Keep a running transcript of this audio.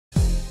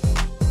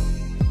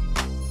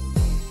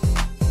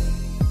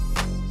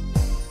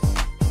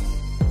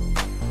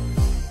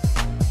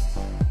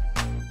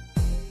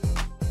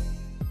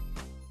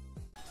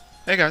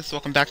Hey guys,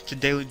 welcome back to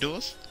Daily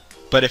Duels.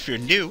 But if you're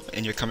new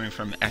and you're coming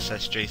from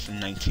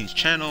SSJason19's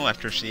channel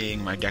after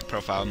seeing my deck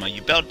profile and my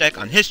Yubel deck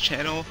on his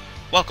channel,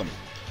 welcome.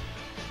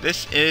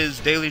 This is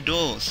Daily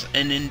Duels,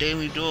 and in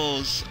Daily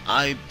Duels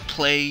I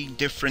play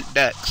different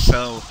decks.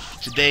 So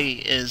today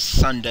is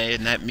Sunday,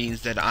 and that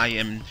means that I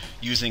am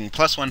using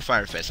 +1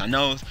 Fire Fist. I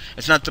know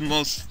it's not the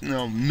most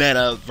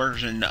meta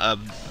version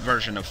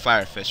of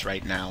Fire Fist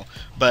right now,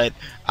 but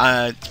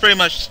it's pretty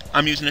much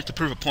I'm using it to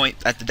prove a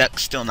point that the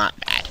deck's still not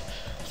bad.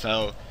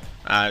 So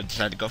I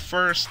decided to go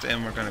first,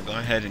 and we're gonna go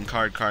ahead and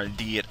card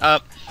D it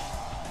up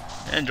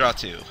and draw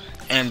 2,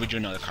 and we drew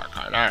another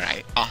card. All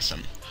right,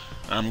 awesome.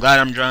 I'm glad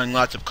I'm drawing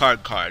lots of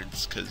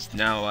cards, because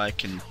now I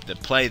can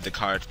play the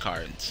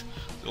cards.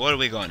 So what are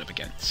we going up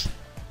against?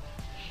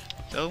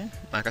 So,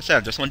 like I said,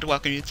 I just wanted to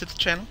welcome you to the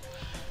channel.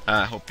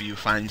 I hope you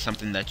find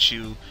something that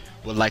you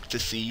would like to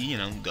see. You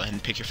know, go ahead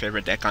and pick your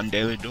favorite deck on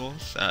Daily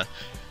Duels.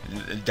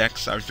 The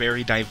decks are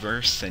very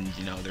diverse, and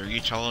they're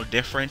each all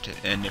different.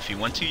 And if you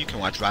want to, you can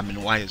watch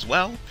Robin Y as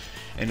well.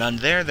 And on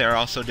there are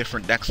also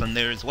different decks on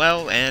there as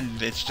well.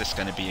 And it's just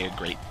going to be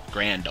a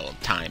grand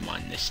old time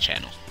on this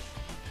channel.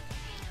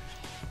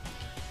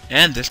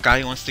 And this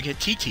guy wants to get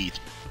TT'd.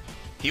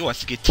 He wants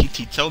to get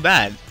TT'd so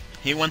bad.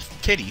 He wants the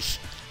titties.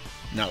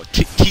 No,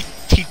 TT.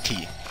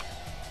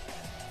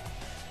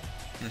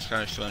 This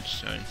card is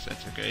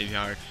set to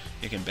graveyard.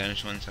 You can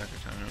banish one sucker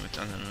with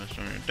something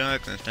from your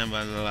deck and stand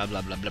by blah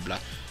blah blah blah blah.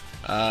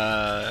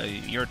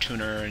 You're a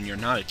tuner and you're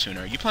not a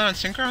tuner. You plan on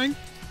synchroing?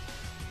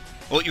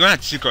 Well, you're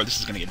not synchro. This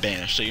is gonna get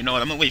banished. So you know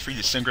what? I'm gonna wait for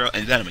you to synchro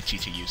and then I'm gonna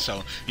TT you,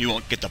 so you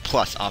won't get the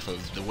plus off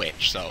of the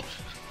witch. So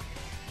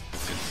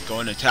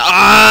going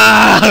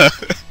to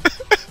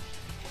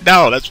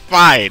No, that's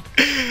fine.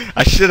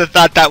 I should have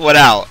thought that one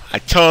out. I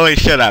totally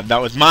should have.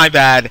 That was my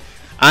bad.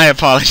 I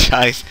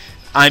apologize.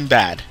 I'm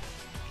bad.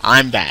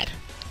 I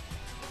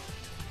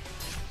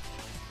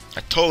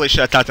totally should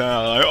have thought that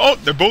out. Like, oh,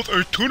 they're both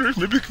Earth tuners.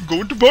 Maybe we can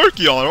go into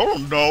Barkion. I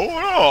don't know.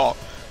 Oh.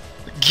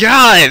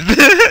 God.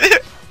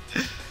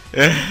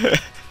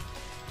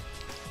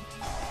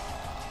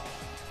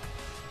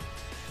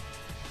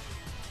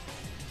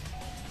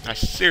 I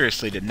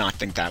seriously did not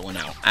think that one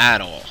out at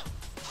all.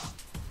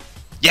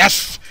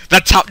 Yes!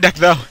 That top deck,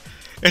 though.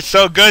 It's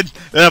so good.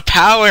 The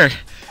power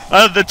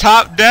of the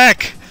top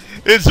deck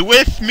is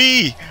with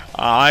me.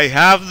 I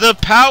have the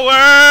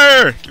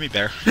power! Give me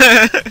bear.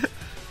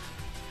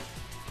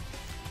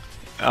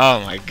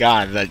 Oh my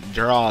god, that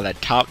draw,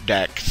 that top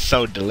deck,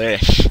 so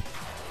delish.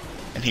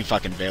 And he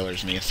fucking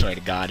Veilers me, I swear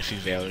to god, if he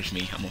Veilers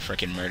me, I'm gonna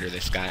freaking murder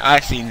this guy. I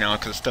see now,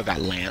 because I still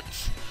got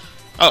Lance.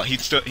 Oh, he'd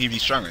be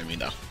stronger than me,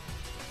 though.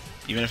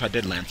 Even if I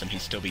did Lance him,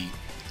 he'd still be,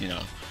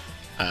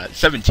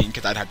 17,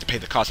 because I'd have to pay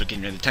the cost of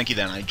getting rid of the Tenki,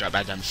 then I'd drop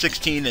back down to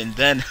 16, and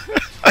then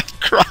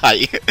I'd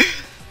cry.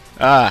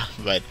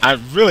 But I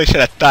really should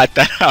have thought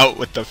that out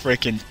with the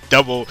freaking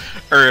double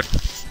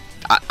Earth.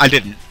 I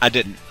didn't. I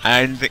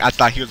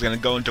thought he was gonna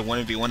go into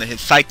 1v1 of his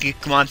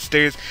psychic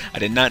monsters. I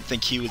did not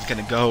think he was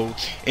gonna go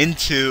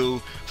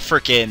into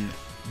freaking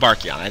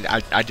Barkion.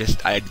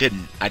 I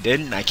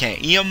didn't. I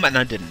can't E him, and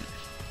I didn't.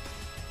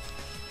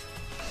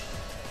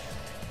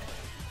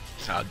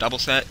 So I'll double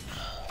set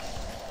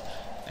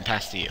and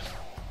pass to you.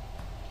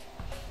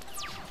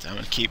 So I'm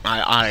gonna keep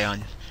my eye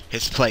on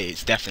his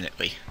plays,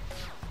 definitely.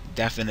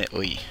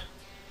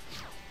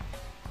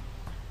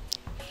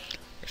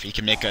 If he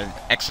can make an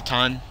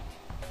Exciton.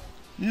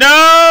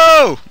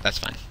 No! That's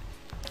fine.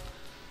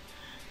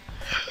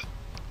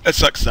 That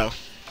sucks, though.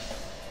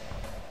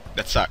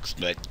 That sucks,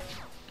 but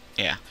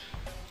yeah.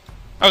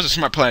 That was a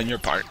smart play on your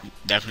part.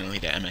 Definitely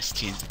the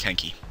MST is the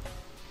Tenki.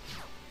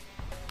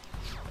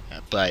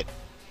 But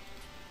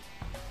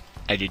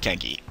I do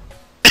Tenki.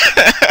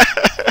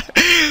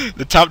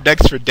 The top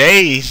decks for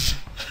days.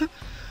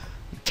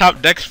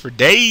 Top decks for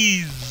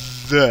days.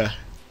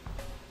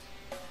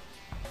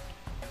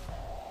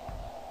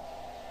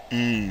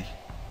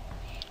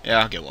 Yeah,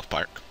 I'll get Wolf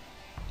Park.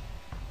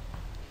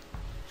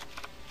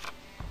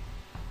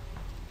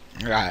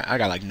 I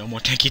got like no more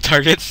tanky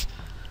targets.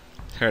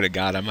 Swear to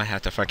God, I might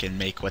have to fucking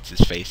make what's his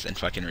face and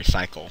fucking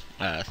recycle.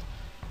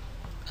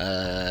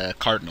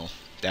 Cardinal,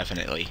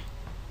 definitely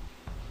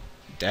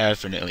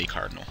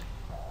Cardinal.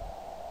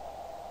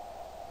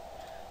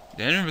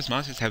 Do any of his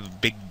monsters have a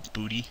big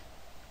booty?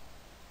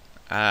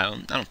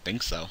 I don't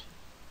think so.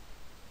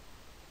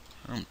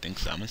 I'm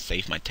gonna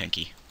save my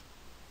Tenki.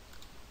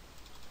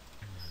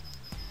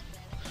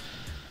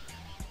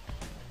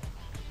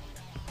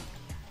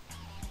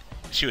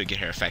 She would get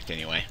her effect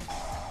anyway.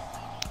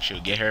 So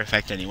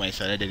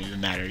that didn't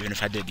even matter, even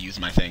if I did use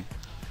my thing.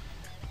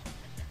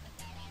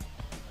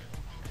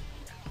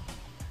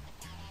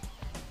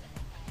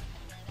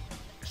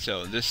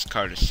 So this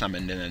card is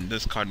summoned, and then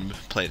this card will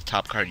play the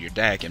top card of your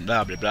deck, and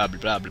blah blah blah blah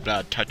blah blah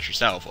blah. Touch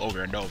yourself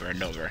over and over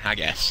and over, I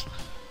guess.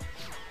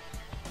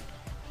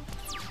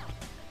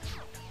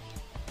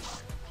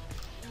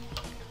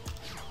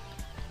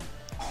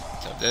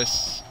 So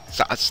this.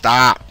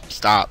 Stop,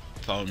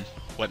 phone.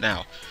 What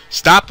now?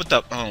 Stop with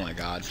the. Oh my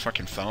god,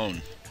 fucking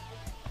phone.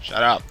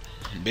 Shut up.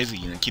 I'm busy,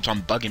 and it keeps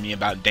on bugging me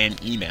about damn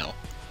email.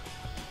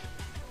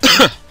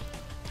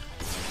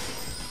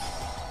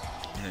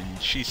 And then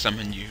she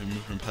summoned you,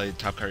 remove and play the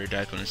top card of your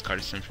deck when this card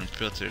is sent from the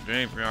field to the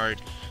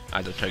graveyard.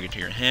 Add the target to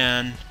your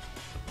hand.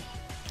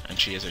 And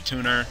she is a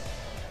tuner.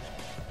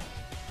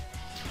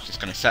 She's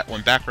just gonna set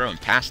one back row and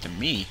pass to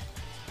me.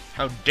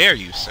 How dare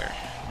you, sir?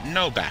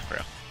 No back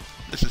row.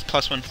 This is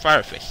 +1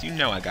 Fireface. You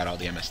know I got all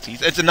the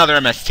MSTs. It's another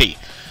MST.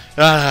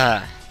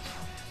 Ah.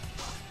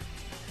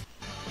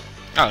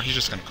 Oh, he's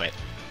just gonna quit.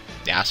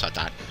 Yeah, I saw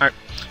that. Alright,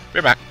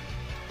 we're back.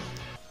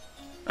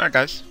 Alright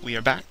guys, we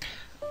are back.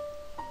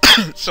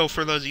 So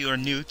for those of you who are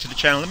new to the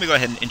channel, let me go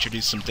ahead and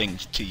introduce some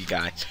things to you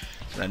guys.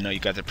 I know you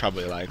guys are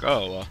probably like,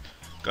 oh, well,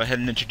 go ahead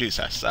and introduce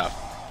us.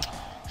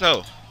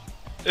 So,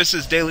 this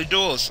is Daily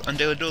Duels. On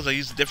Daily Duels, I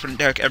use a different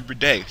deck every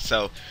day.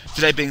 So,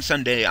 today being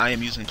Sunday, I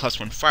am using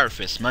 +1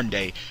 Firefist.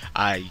 Monday,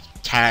 I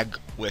tag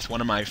with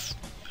one of my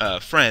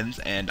friends,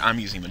 and I'm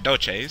using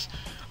Madolches.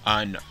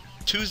 On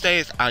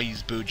Tuesdays, I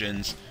use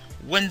Boojins.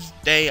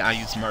 Wednesday, I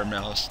use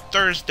Mermails.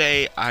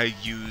 Thursday, I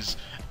use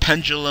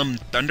Pendulum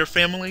Thunder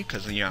Family,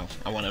 because, you know,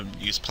 I want to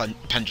use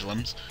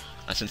Pendulums,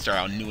 since they're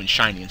all new and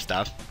shiny and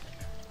stuff.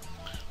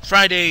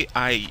 Friday,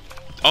 I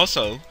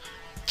also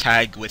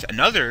tag with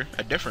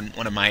a different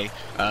one of my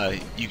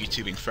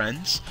Yugi-tubing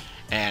friends,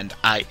 and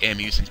I am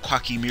using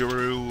Koa'Ki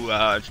Meiru,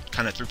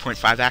 kind of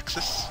 3.5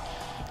 axis.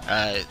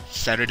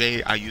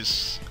 Saturday, I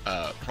use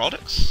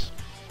Heraldics,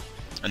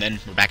 and then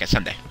we're back at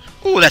Sunday.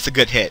 Ooh, that's a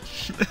good hit.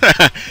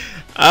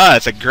 Oh,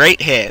 it's a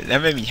great hit.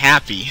 That made me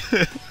happy.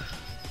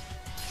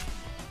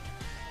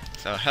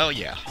 So, hell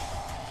yeah.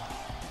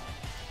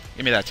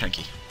 Give me that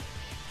tanky.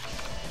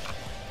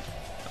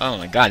 Oh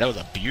my god, that was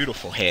a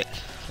beautiful hit.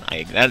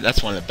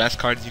 That's one of the best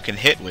cards you can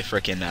hit with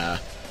frickin'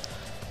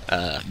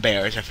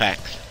 Bear's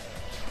Effect.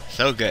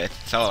 So good.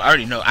 So,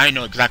 I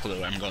know exactly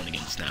what I'm going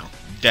against now.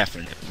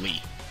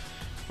 Definitely.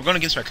 We're going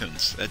against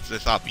raccoons.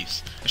 It's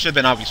obvious. It should have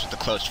been obvious with the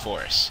closed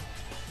forest.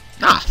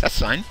 Nah, that's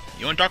fine.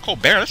 You want Dark Hole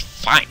Bear? That's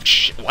fine.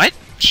 What?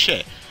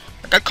 Shit.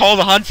 I got Call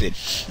the Haunted.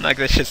 Like,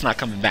 that shit's not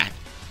coming back.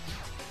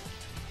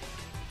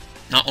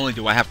 Not only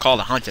do I have Call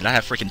the Haunted, I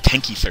have freaking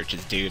tanky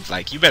searches, dude.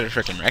 Like, you better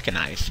freaking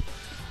recognize.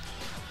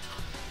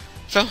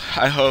 So,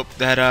 I hope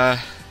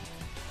that,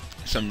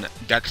 some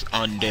decks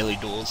on Daily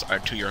Duels are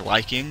to your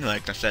liking.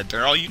 Like I said,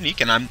 they're all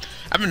unique, and I'm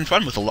having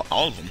fun with all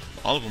of them.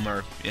 All of them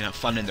are, you know,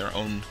 fun in their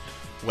own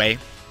way.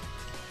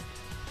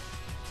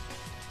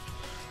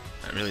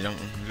 I really don't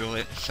want to reveal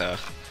it, so...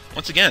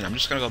 Once again, I'm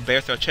just gonna go Bear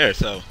Throw Chair,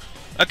 so...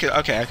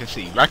 Okay, I can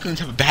see. Raccoons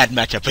have a bad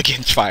matchup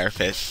against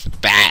Firefist.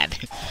 Bad.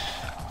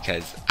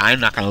 Because I'm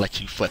not gonna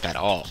let you flip at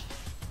all.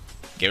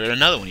 Get rid of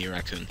another one of your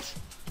raccoons.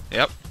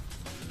 Yep.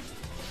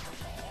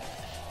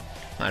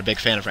 Not a big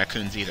fan of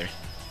raccoons either.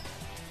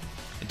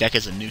 The deck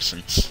is a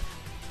nuisance.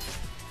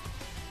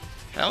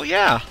 Hell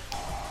yeah!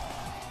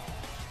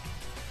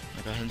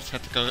 I go ahead and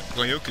set the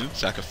Goyoku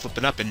so I can flip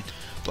it up and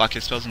block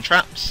his spells and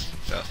traps.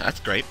 So that's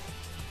great.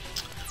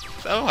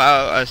 So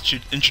I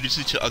should introduce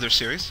you to other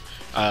series.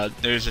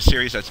 There's a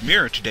series that's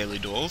mirror to Daily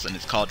Duels, and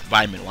it's called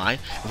Vitamin Y.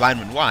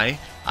 Vitamin Y,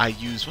 I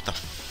use... What the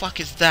fuck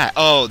is that?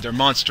 Oh, they're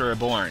Monster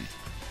Reborn.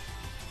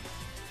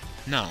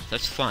 No,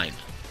 that's fine.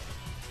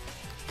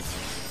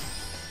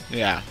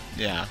 Yeah,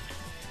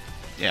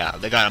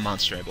 they got a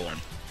Monster Reborn.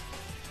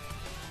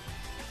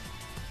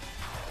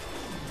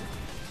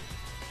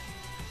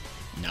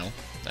 No,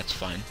 that's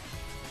fine.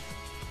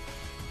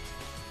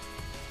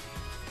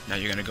 Now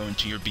you're gonna go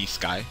into your Beast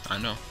guy. I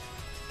know.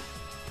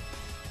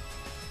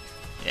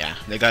 Yeah,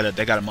 they got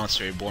a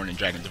Monster Reborn in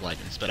Dragons of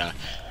Legends, but I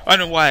don't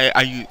know why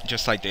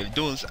just like Daily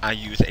Duels, I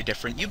use a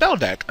different Yubel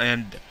deck,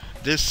 and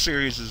this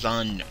series is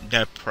on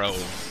Dev Pro,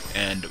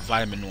 and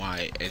Vitamin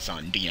Y is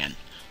on DN.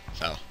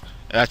 So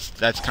that's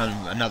kind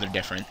of another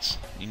difference.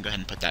 You can go ahead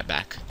and put that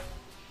back.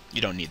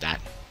 You don't need that.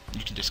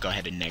 You can just go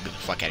ahead and neg the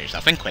fuck out of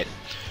yourself and quit.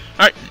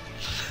 Alright.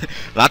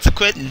 Lots of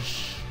quitting.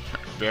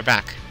 We're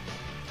back.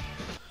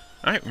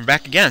 Alright, we're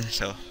back again,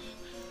 so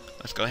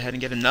let's go ahead and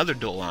get another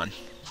duel on.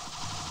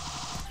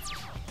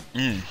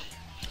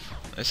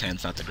 This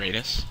hand's not the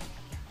greatest.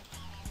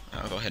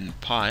 I'll go ahead and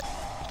pot.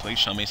 Please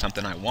show me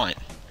something I want.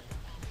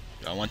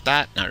 Do I want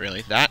that? Not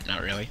really. That?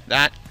 Not really.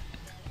 That?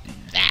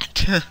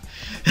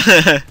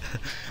 That.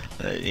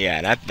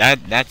 Yeah,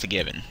 that's a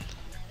given.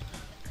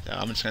 So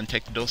I'm just gonna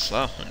take the duel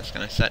slow. I'm just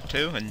gonna set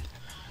 2 and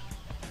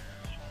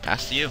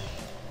pass to you.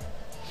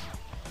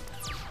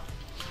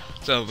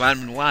 So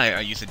Vitamin Y, I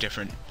use a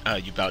different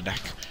Yubel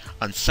deck.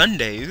 On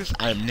Sundays,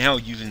 I am now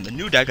using the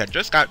new deck that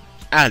just got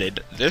added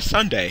this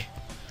Sunday.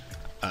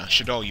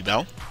 Shadow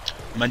Yubel.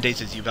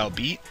 Mondays is Yubel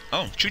Beat.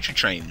 Oh, Choo Choo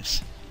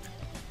Trains.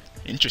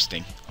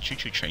 Interesting. Choo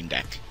Choo Train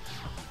deck.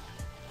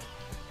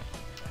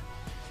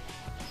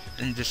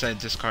 And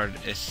this card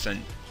is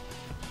sent.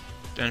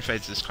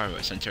 Identifies this card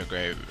was sent to a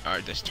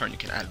graveyard. This turn you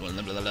can add one.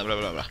 Blah blah blah blah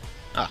blah blah.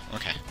 Oh,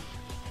 okay.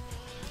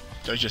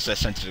 So it just says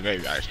sent to the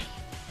graveyard.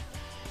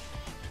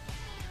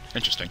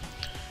 Interesting.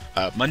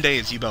 Monday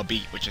is Yubel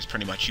Beat, which is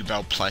pretty much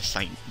Yubel plus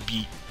like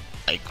Beat,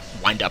 like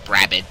Wind Up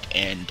Rabbit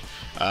and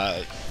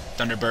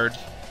Thunderbird.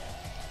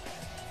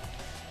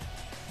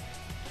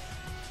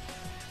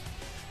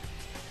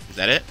 Is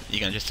that it? You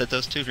gonna just set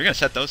those two? If you're gonna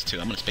set those two,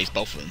 I'm gonna space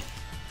both of them.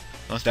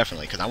 Most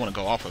definitely, because I want to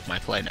go off with my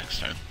play next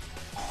turn.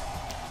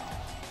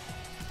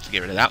 So get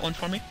rid of that one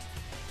for me.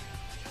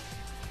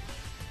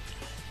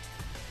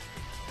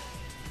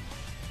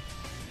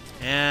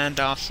 And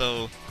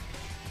also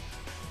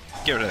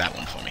get rid of that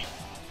one for me.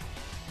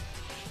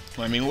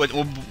 Well, I mean, what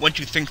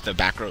do you think the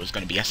back row is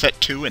going to be? I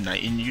set 2 and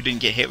you didn't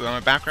get hit with my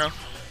back row?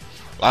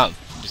 Wow,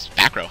 just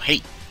back row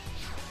hate.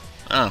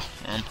 Oh,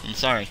 I'm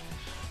sorry.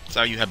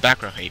 Sorry you have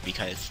back row hate,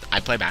 because I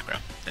play back row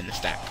in this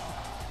deck.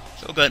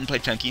 So we'll go ahead and play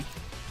Tenki.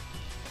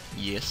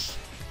 Yes.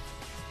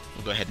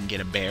 We'll go ahead and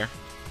get a bear.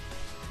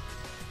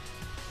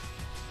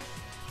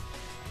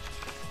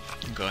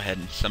 Go ahead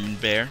and summon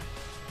bear.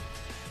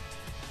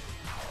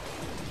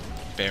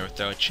 Bear will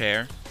throw a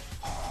chair.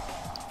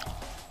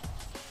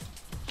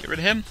 Get rid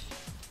of him.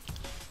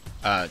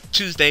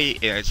 Tuesday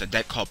is a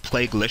deck called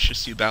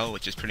Plague-licious Yubel,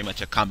 which is pretty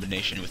much a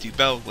combination with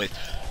Yubel with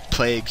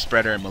Plague,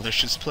 Spreader, and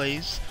Malicious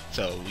plays.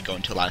 So we go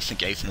into a lot of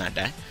Sync Ace in that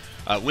deck.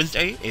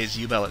 Wednesday is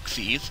Yubel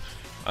Exceeds,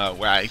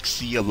 where I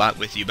see a lot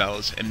with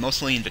Yubels, and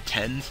mostly into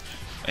 10s,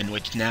 in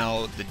which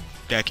now the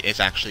deck is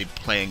actually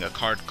playing a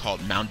card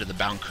called Mound of the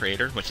Bound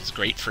Creator, which is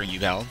great for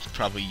Yubel,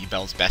 probably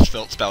Yubel's best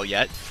field spell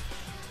yet.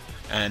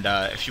 And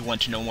if you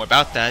want to know more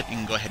about that, you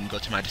can go ahead and go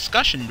to my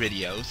discussion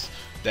videos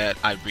that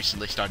I've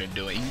recently started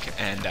doing,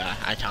 and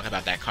I talk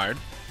about that card.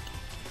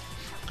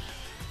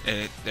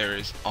 There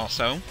is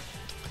also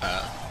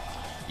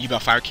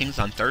Yubel Fire Kings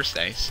on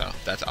Thursday, so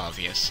that's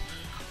obvious.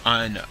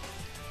 On ooh,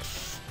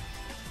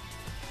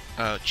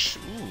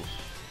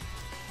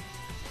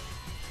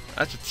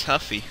 that's a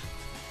toughie.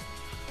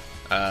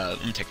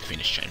 Let me take the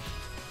Phoenix Chain,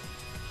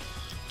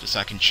 just so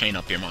I can chain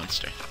up your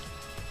monster.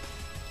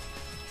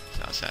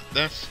 So I'll set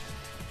this,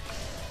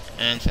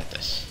 and set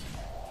this.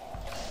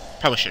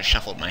 Probably should have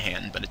shuffled my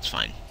hand, but it's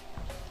fine.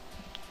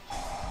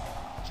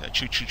 So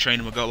Choo Choo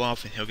Train will go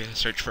off, and he'll get to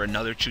search for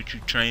another Choo Choo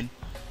Train.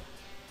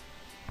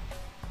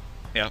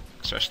 Yep,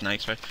 Express Night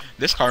Express.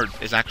 This card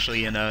is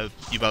actually in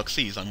Yubel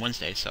Xyz on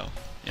Wednesday, so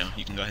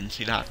you can go ahead and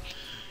see that.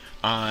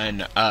 On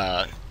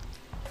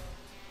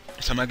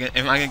so am I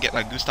gonna get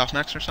like Gustav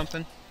Max or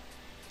something?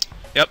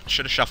 Yep,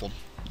 should have shuffled.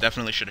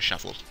 Definitely should have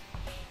shuffled.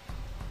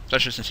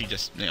 Especially since he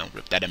just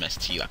ripped that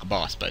MST like a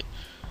boss. But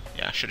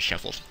yeah, should have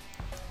shuffled.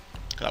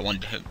 Cause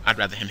I'd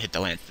rather him hit the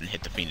lance than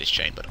hit the Phoenix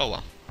Chain. But oh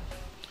well.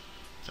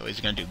 So is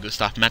he gonna do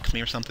Gustav Max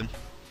me or something?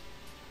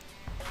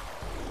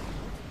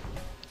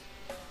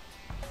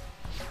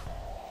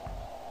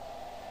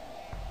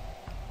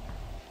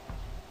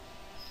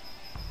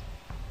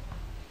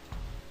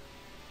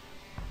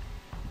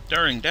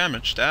 During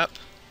damage step.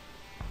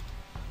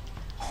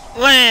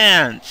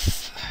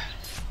 Lance!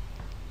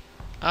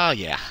 Oh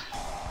yeah.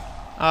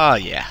 Oh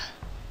yeah.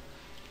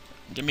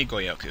 Give me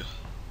Goyoku.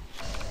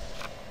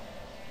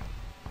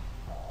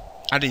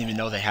 I didn't even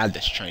know they had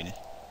this training.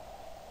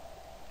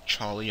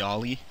 Charlie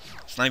Ollie?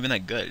 It's not even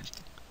that good.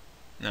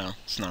 No,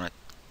 it's not.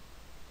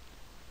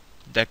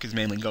 The deck is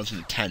mainly goes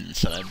into 10,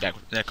 so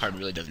that card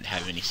really doesn't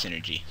have any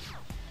synergy.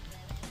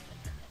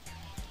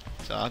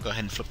 So I'll go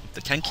ahead and flip up the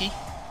Tenki.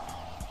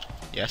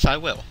 Yes, I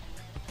will.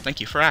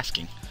 Thank you for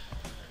asking.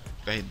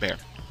 Go ahead, bear.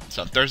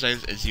 So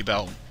Thursdays is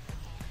Yubel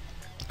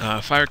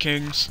Fire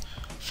Kings.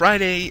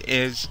 Friday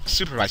is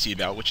Supervised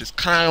Yubel, which is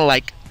kind of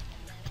like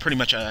pretty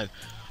much a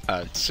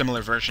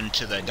similar version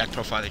to the deck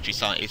profile that you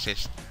saw on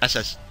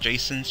SS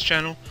Jason's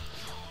channel.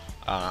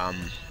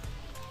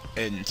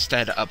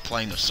 Instead of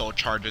playing the Soul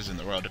Charges and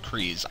the Royal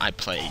Decrees, I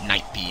play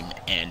Night Beam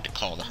and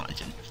Call the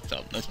Haunted.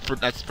 So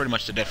that's pretty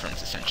much the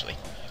difference, essentially.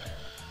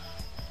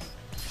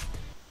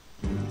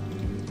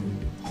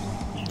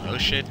 Oh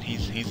shit,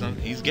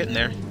 he's getting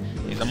there.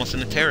 He's almost in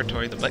the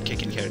territory, the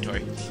butt-kicking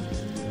territory.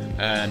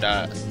 And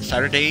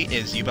Saturday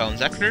is Yubel and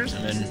Executors,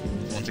 and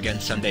then once again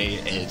Sunday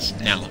is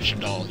now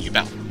Shadal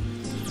Yubel.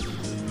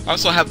 I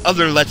also have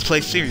other Let's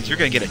Play series. You're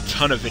gonna get a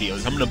ton of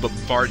videos. I'm gonna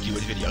bombard you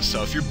with videos.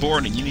 So if you're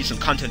bored and you need some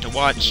content to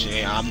watch,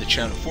 yeah, I'm the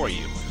channel for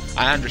you.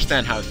 I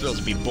understand how it feels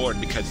to be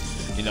bored because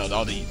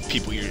all the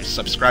people you're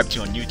subscribed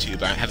to on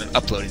YouTube haven't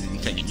uploaded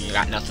anything and you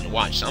got nothing to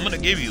watch. So I'm gonna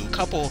give you a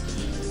couple,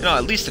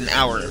 at least an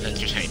hour of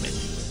entertainment.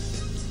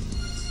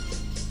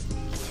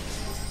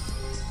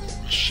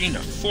 Machina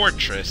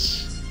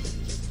Fortress.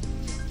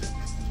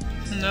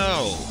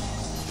 No.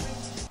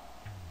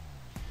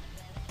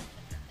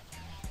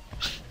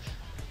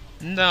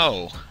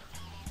 No.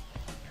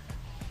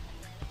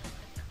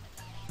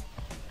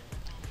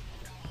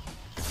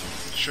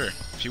 Sure.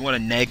 If you want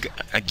to neg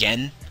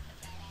again,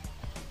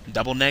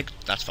 double neg,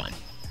 that's fine.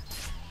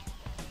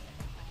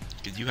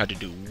 Because you had to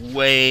do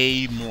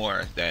way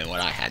more than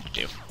what I had to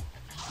do.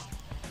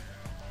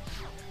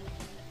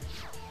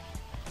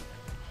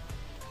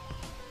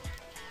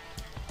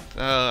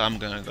 So I'm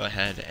gonna go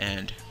ahead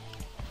and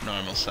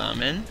normal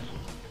summon.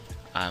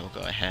 I will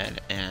go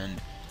ahead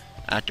and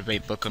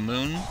activate Book of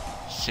Moon,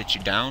 sit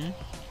you down,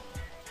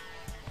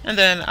 and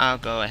then I'll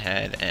go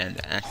ahead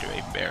and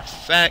activate Bear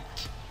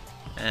Effect,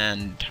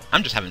 and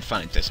I'm just having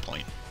fun at this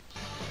point.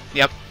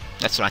 Yep,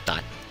 that's what I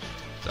thought.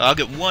 So I'll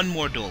get one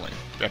more dueling.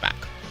 Be right back.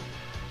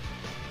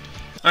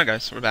 Alright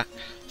guys, we're back.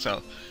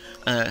 So,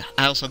 I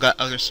also got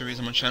other series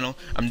on my channel.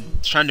 I'm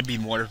trying to be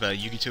more of a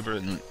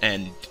YouTuber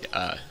and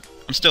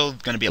I'm still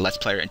going to be a Let's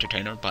Player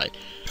entertainer, but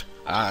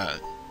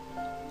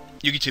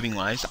YouTubing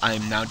wise,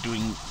 I'm now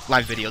doing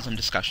live videos and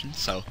discussions.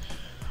 So,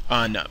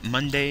 on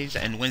Mondays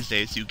and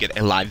Wednesdays, you get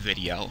a live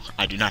video.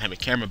 I do not have a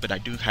camera, but I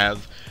do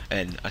have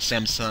a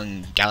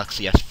Samsung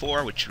Galaxy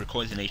S4, which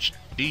records in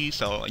HD,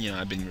 so, you know,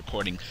 I've been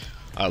recording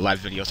live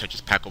videos such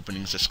as pack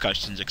openings,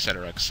 discussions,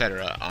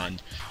 etc., on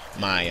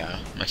my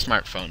my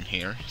smartphone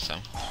here, so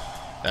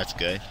that's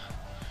good.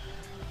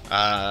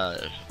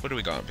 What are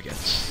we going up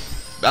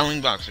against?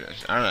 Battling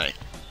Boxers. Alright.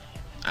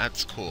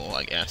 That's cool,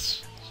 I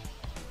guess.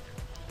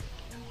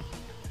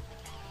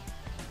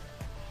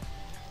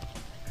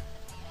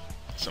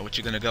 So what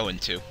you gonna go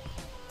into?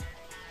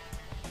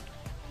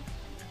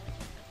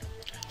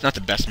 It's not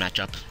the best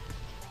matchup,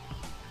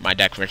 my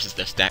deck versus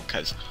this deck,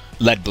 because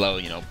Lead Blow,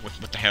 you know,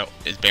 what the hell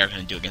is Bear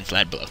gonna do against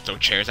Lead Blow? Throw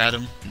chairs at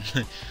him?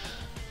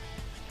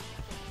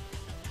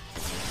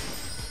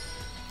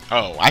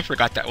 Oh, I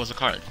forgot that was a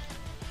card.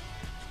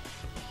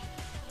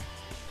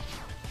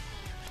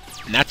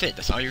 And that's it,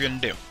 that's all you're gonna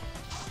do.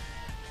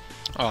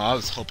 Oh, I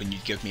was hoping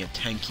you'd give me a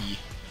tanky.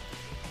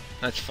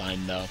 That's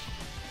fine, though.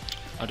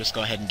 I'll just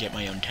go ahead and get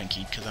my own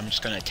tanky, because I'm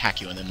just gonna attack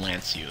you and then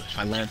lance you. If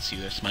I lance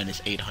you, it's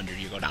minus 800,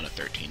 you go down to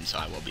 13, so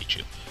I will beat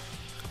you.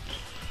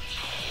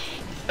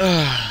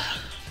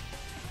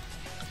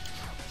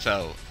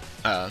 So,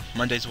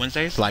 Mondays,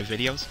 Wednesdays, live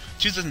videos.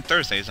 Tuesdays and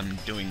Thursdays, I'm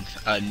doing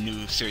a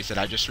new series that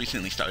I just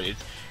recently started.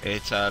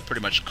 It's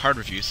pretty much a card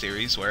review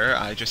series where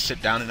I just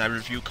sit down and I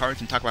review cards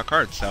and talk about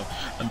cards. So,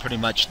 I'm pretty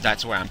much,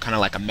 that's where I'm kind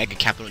of like a Mega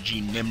Capital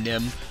G Nim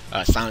Nim,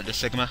 Silent to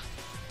Sigma.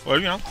 Or,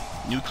 you know,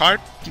 new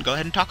card, go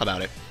ahead and talk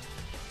about it.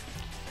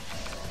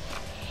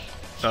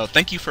 So,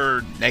 thank you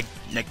for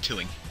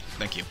neg-2ing.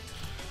 Thank you.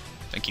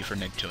 Thank you for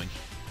neg-2ing.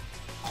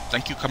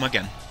 Thank you, come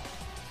again.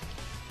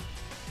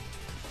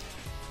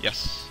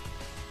 Yes.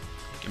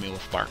 Give me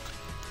Wolf Bark.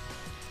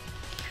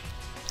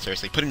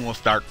 Seriously, putting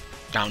Wolf Bark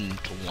down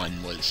to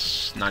 1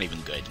 was not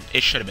even good.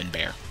 It should have been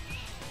Bear.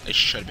 It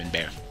should have been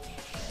Bear.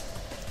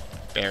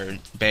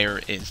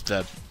 Bear is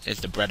the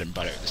bread and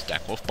butter of this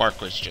deck. Wolf Bark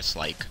was just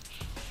like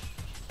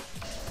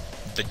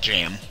the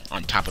jam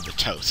on top of the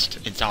toast.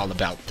 It's all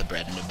about the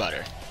bread and the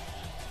butter.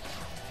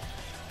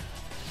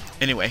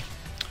 Anyway,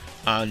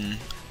 on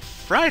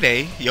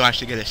Friday, you'll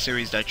actually get a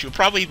series that you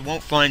probably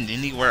won't find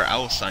anywhere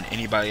else on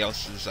anybody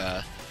else's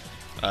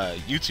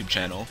YouTube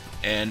channel,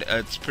 and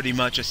it's pretty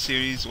much a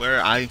series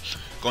where I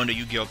go onto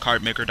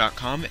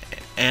YugiOhCardMaker.com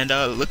and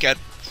look at,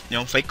 you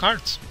know, fake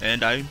cards,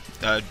 and I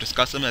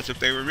discuss them as if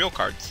they were real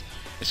cards.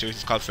 The series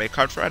is called Fake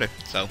Card Friday,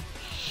 so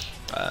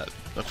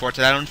look forward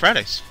to that on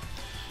Fridays.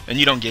 And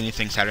you don't get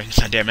anything Saturday and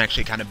Sunday. I'm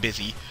actually kind of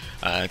busy.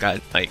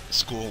 Got like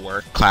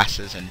schoolwork,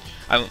 classes, and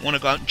I want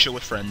to go out and chill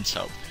with friends,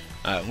 so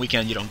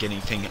weekend you don't get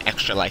anything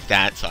extra like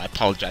that, so I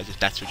apologize if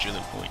that's what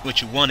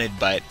you wanted,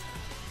 but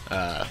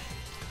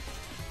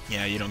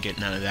yeah, you don't get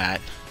none of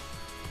that.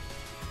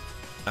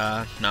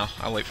 No,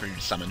 I'll wait for you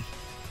to summon.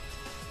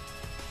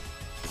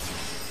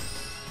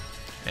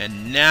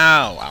 And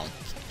now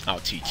I'll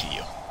TT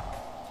you.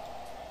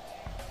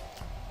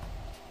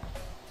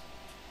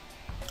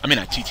 I mean,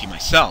 I TT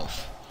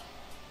myself,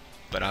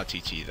 but I'll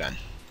TT you then.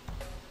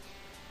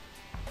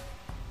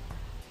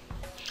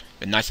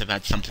 Been nice if I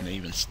had something to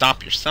even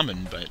stop your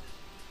summon, but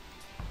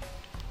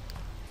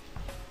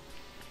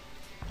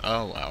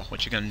oh well,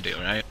 what you gonna do,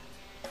 right?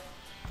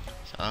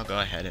 So I'll go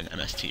ahead and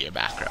MST your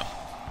back row.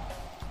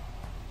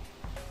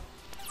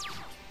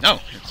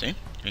 Oh, see?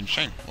 Green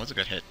Shane was a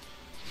good hit.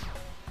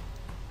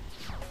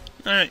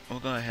 Alright, we'll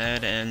go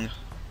ahead and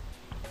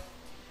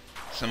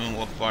summon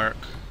Wolf Bark.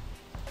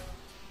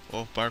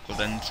 Wolf Bark will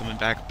then summon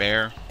back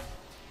Bear.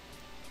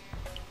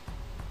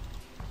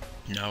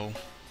 No.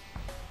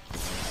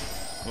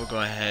 We'll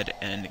go ahead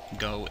and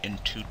go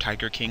into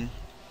Tiger King.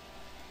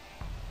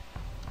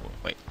 Oh,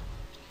 wait.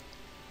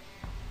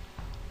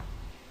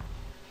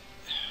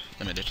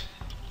 Limited.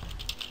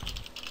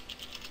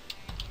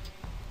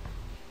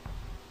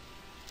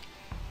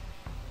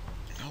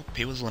 Nope,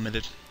 he was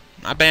limited.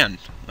 Not banned.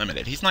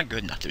 Limited. He's not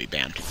good enough to be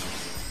banned.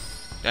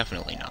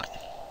 Definitely not.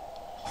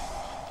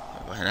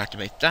 I'll go ahead and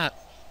activate that.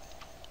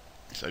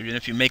 So even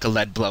if you make a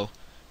Lead Blow, you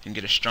can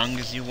get as strong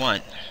as you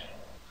want.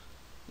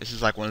 This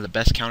is like one of the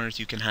best counters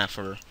you can have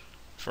for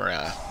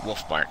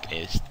Wolf Bark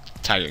is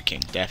Tiger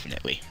King,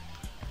 definitely.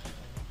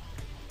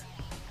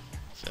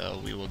 So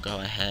we will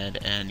go ahead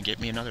and get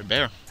me another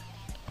Bear.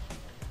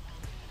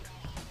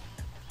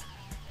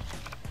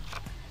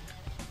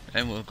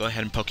 And we'll go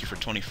ahead and poke you for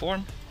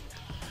 24.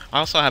 I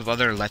also have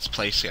other Let's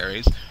Play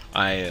series.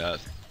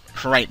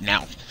 Right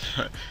now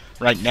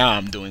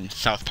I'm doing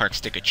South Park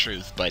Stick of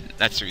Truth, but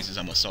that series is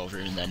almost over,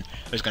 and then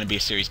there's going to be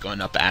a series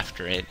going up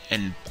after it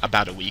in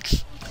about a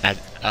week's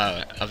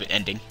of it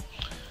ending.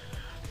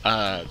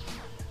 I'm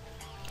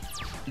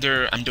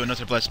doing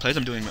other Let's Plays.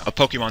 I'm doing a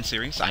Pokemon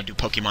series. I do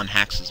Pokemon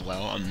hacks as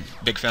well. I'm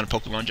a big fan of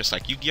Pokemon, just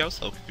like Yu-Gi-Oh!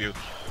 So if you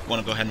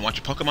want to go ahead and watch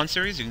a Pokemon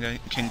series, you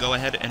can go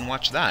ahead and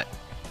watch that.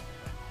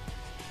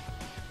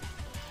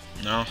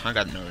 No, I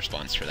got no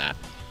response for that.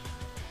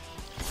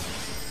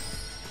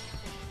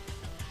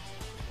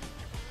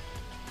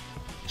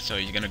 So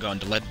you're gonna go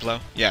into Lead Blow?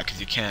 Yeah, because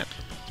you can't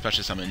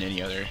special summon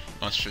any other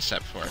monster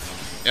except for...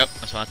 Yep,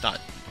 that's what I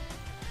thought.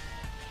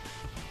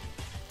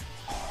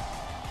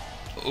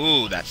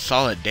 Ooh, that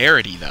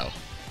Solidarity, though.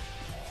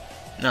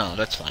 No,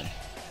 that's fine.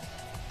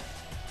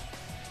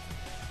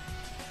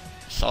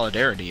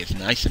 Solidarity is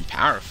nice and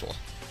powerful.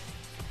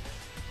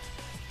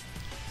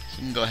 So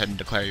you can go ahead and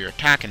declare your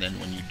attack, and then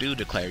when you do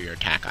declare your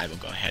attack, I will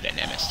go ahead and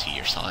MST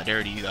your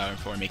Solidarity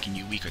for making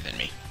you weaker than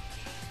me.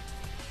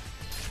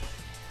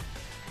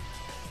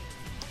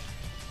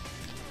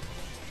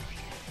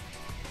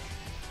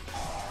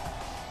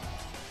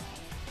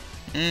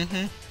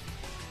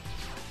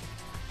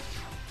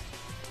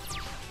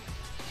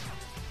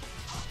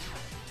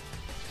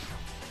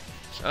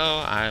 So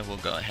I will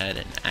go ahead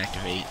and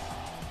activate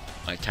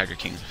my Tiger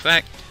King's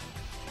effect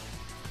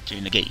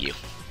to negate you,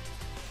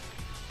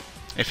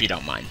 if you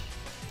don't mind.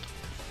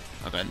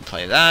 I'll go ahead and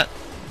play that.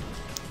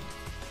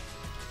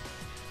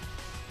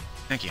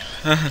 Thank you.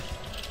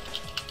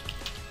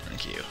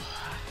 Thank you.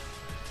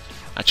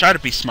 I try to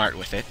be smart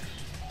with it.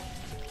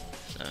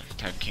 So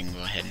Tiger King will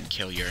go ahead and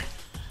kill your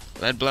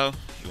Lead Blow.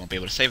 He won't be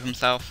able to save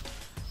himself,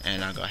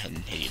 and I'll go ahead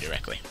and hit you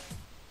directly.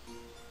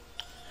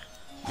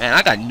 Man,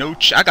 I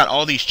got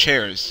all these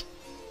chairs.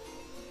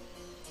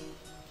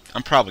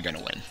 I'm probably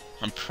gonna win.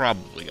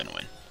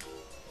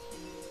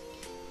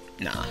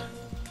 Nah.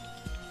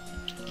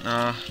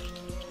 Nah.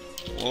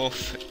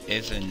 Wolf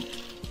isn't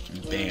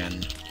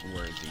ban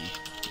worthy.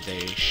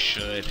 They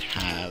should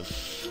have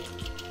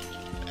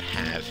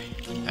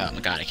oh my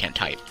god, I can't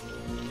type.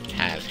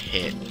 Have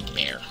hit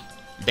Bear.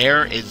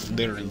 Bear is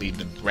literally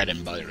the bread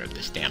and butter of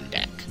this damn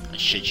deck. I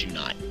shit you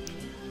not.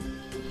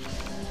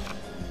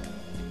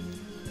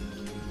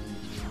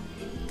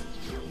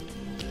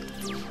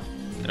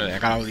 I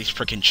got all these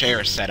freaking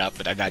chairs set up,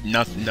 but I got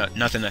nothing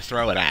to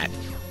throw it at.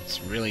 It's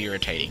really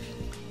irritating.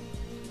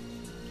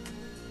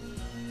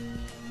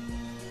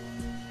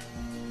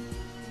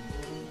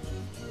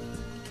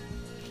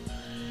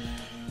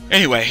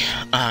 Anyway,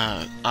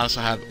 I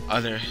also have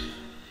other...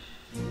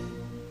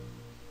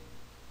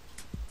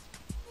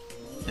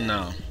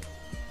 No,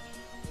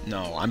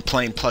 I'm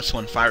playing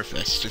 +1 Fire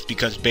Fist just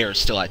because Bear is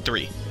still at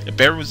 3. If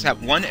Bear was at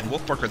 1 and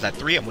Wolfworker was at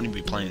 3, I wouldn't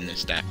be playing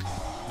this deck.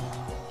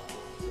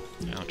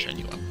 Yeah, I'll train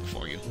you up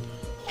before you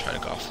try to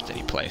go off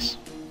steady place.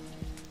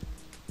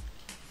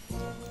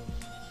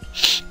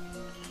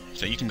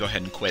 So you can go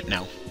ahead and quit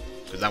now,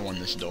 because I won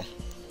this duel.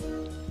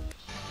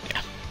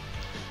 Yeah.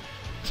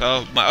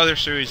 So my other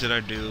series that I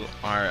do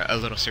are a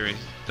little series.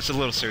 It's a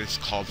little series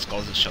called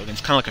Skulls and Shoguns.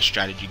 It's kind of like a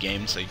strategy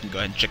game, so you can go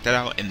ahead and check that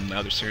out. And my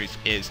other series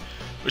is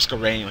Risk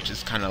of Rain, which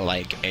is kind of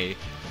like a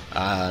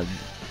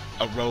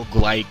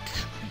roguelike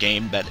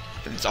game, but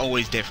it's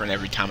always different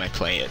every time I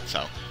play it.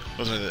 So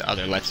those are the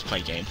other Let's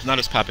Play games. Not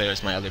as popular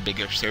as my other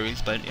bigger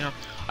series, but you know,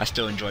 I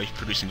still enjoy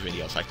producing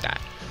videos like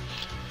that.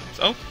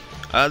 So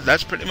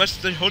that's pretty much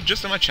the whole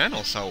gist of my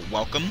channel. So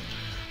welcome.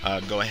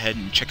 Go ahead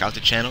and check out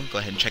the channel. Go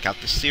ahead and check out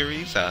the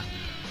series.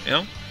 You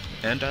know,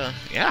 and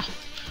yeah.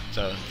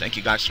 So thank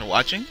you guys for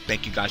watching.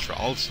 Thank you guys for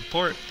all the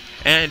support.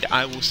 And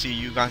I will see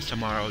you guys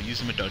tomorrow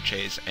using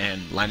Madolches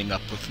and lining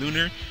up with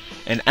Lunar.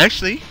 And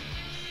actually,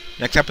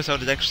 next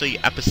episode is actually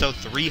episode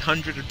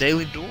 300 of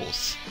Daily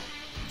Duels.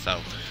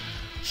 So,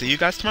 see you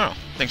guys tomorrow.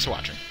 Thanks for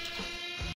watching.